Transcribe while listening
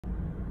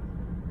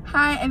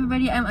Hi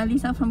everybody, I'm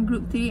Alisa from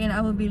Group 3 and I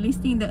will be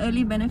listing the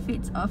early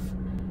benefits of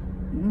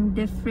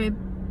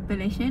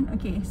defibrillation.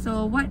 Okay,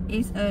 so what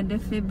is a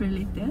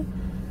defibrillator?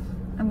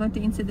 I'm going to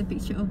insert the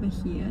picture over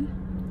here.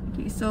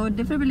 Okay, so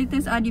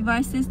defibrillators are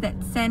devices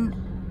that send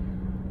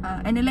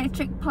an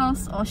electric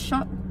pulse or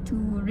shock to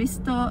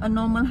restore a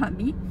normal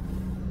heartbeat.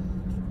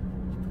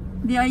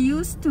 They are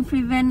used to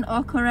prevent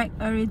or correct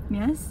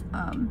arrhythmias,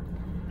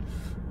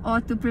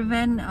 or to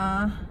prevent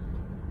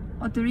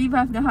or to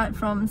revive the heart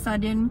from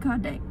sudden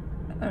cardiac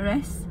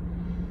arrest.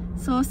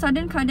 So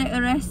sudden cardiac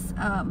arrests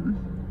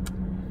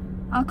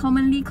are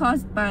commonly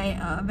caused by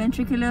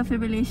ventricular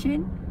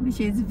fibrillation, which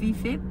is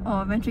VFib,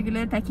 or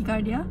ventricular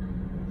tachycardia.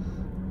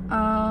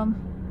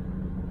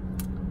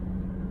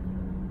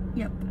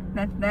 Yep,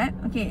 that's that.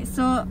 Okay,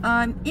 so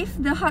if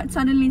the heart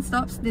suddenly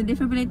stops, the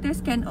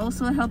defibrillators can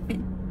also help it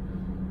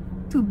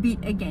to beat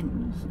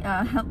again,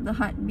 help the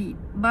heart beat.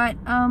 But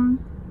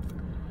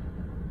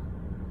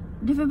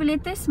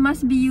defibrillators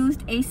must be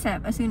used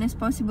ASAP, as soon as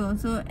possible.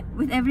 So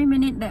with every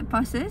minute that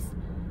passes,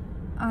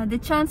 the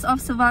chance of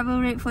survival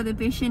rate for the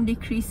patient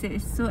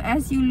decreases. So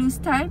as you lose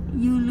time,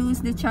 you lose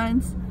the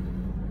chance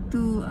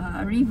to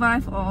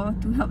revive or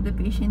to help the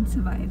patient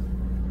survive.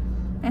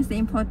 That's the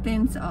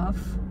importance of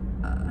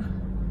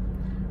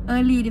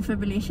early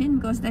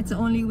defibrillation, because that's the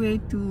only way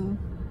to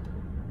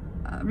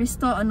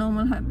restore a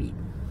normal heartbeat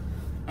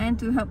and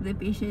to help the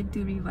patient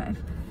to revive.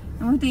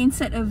 I'm going to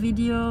insert a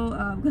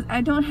video because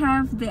I don't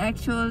have the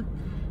actual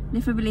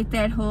defibrillator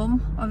at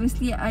home.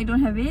 Obviously, I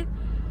don't have it.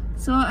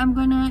 So I'm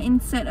going to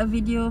insert a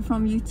video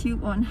from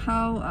YouTube on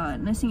how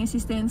nursing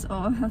assistants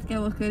or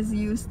healthcare workers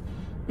use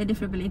the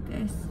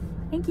defibrillators.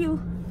 Thank you.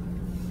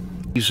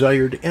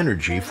 Desired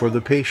energy for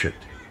the patient.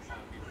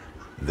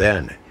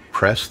 Then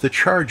press the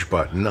charge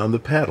button on the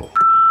pedal.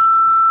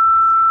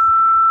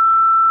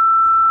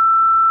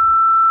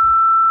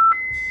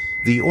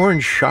 The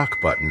orange shock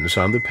buttons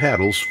on the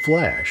paddles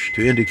flash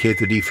to indicate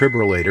the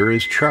defibrillator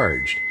is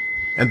charged,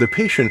 and the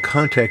patient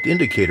contact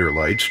indicator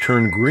lights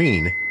turn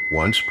green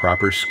once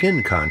proper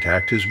skin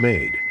contact is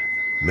made.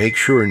 Make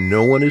sure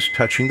no one is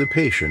touching the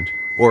patient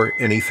or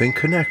anything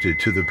connected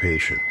to the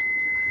patient.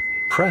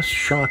 Press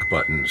shock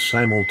buttons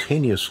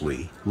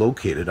simultaneously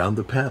located on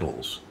the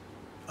paddles.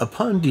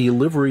 Upon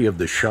delivery of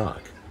the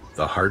shock,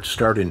 the Heart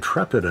Start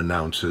Intrepid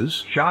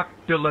announces, "Shock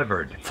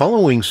delivered."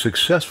 Following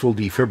successful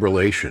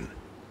defibrillation,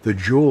 the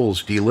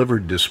joules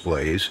delivered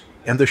displays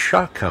and the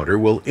shock counter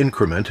will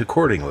increment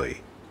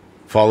accordingly.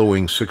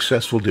 Following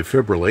successful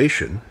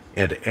defibrillation,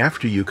 and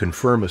after you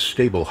confirm a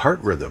stable heart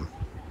rhythm,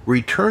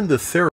 return the therapy